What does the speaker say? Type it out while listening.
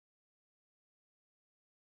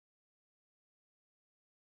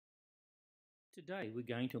Today we're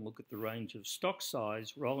going to look at the range of stock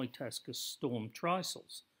size Rolly-Tasker Storm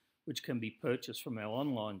Trysails, which can be purchased from our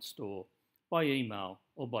online store, by email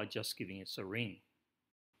or by just giving us a ring.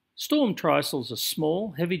 Storm Trysails are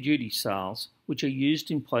small, heavy-duty sails which are used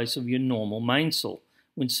in place of your normal mainsail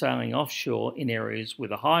when sailing offshore in areas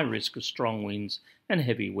with a high risk of strong winds and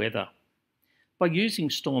heavy weather. By using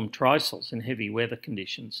Storm Trysails in heavy weather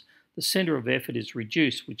conditions, the centre of effort is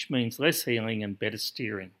reduced, which means less heeling and better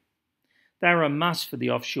steering. They are a must for the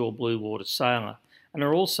offshore blue water sailor and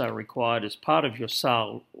are also required as part of your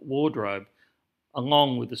sail wardrobe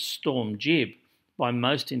along with a storm jib by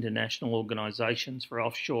most international organisations for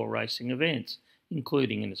offshore racing events,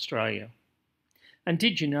 including in Australia. And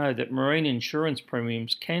did you know that marine insurance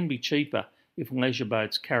premiums can be cheaper if leisure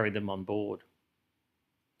boats carry them on board?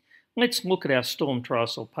 Let's look at our Storm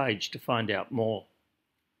Trysail page to find out more.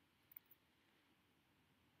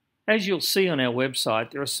 As you'll see on our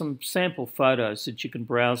website, there are some sample photos that you can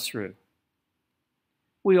browse through.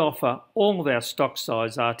 We offer all of our stock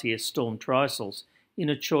size RTS Storm Trysails in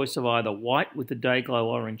a choice of either white with a day glow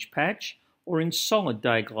orange patch or in solid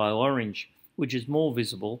day glow orange, which is more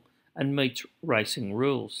visible and meets racing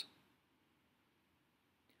rules.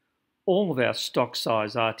 All of our stock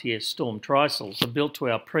size RTS Storm Trysails are built to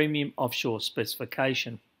our premium offshore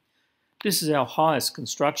specification. This is our highest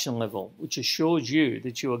construction level, which assures you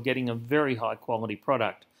that you are getting a very high quality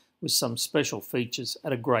product with some special features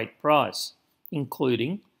at a great price,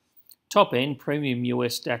 including top-end premium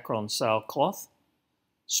US Dacron sailcloth,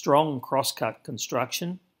 strong crosscut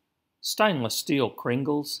construction, stainless steel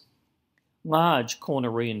cringles, large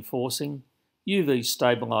corner reinforcing, UV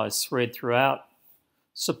stabilised thread throughout,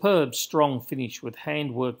 superb strong finish with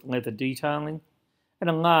hand-worked leather detailing, and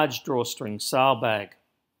a large drawstring sail bag.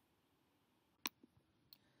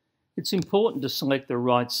 It's important to select the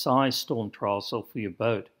right size Storm Trysail for your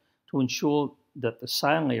boat to ensure that the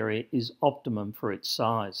sail area is optimum for its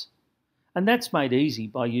size. And that's made easy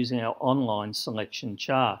by using our online selection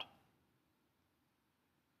chart.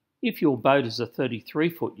 If your boat is a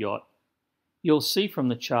 33-foot yacht, you'll see from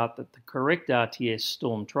the chart that the correct RTS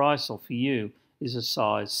Storm Trysail for you is a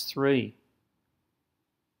size 3.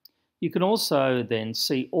 You can also then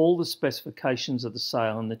see all the specifications of the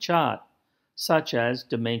sail in the chart, such as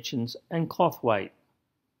dimensions and cloth weight.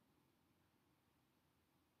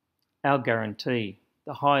 Our guarantee,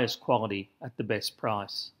 the highest quality at the best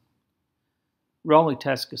price.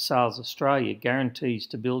 Rolly-Tasker Sails Australia guarantees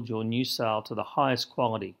to build your new sail to the highest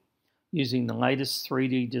quality using the latest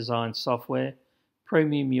 3D design software,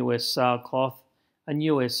 premium US sailcloth and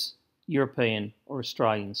US, European or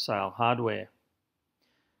Australian sail hardware.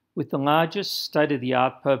 With the largest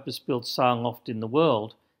state-of-the-art purpose-built sail loft in the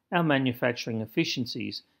world, our manufacturing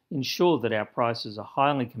efficiencies ensure that our prices are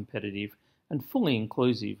highly competitive and fully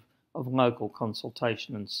inclusive of local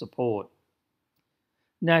consultation and support.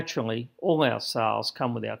 Naturally, all our sails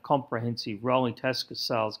come with our comprehensive Rolly-Tasker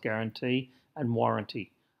Sails guarantee and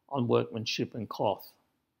warranty on workmanship and cloth.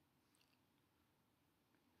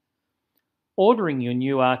 Ordering your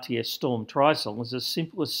new RTS Storm Trysail is as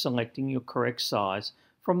simple as selecting your correct size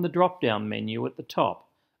from the drop-down menu at the top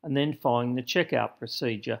and then following the checkout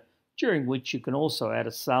procedure, during which you can also add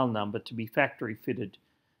a sail number to be factory fitted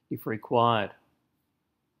if required.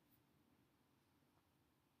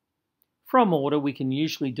 From order, we can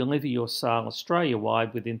usually deliver your sail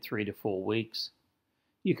Australia-wide within 3 to 4 weeks.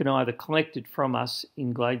 You can either collect it from us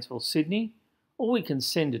in Gladesville, Sydney, or we can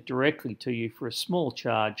send it directly to you for a small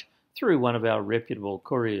charge through one of our reputable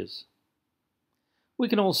couriers. We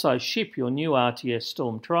can also ship your new RTS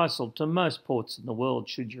Storm Trysail to most ports in the world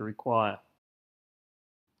should you require.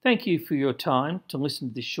 Thank you for your time to listen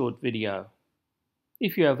to this short video.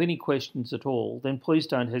 If you have any questions at all, then please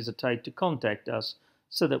don't hesitate to contact us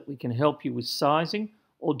so that we can help you with sizing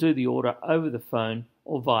or do the order over the phone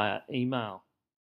or via email.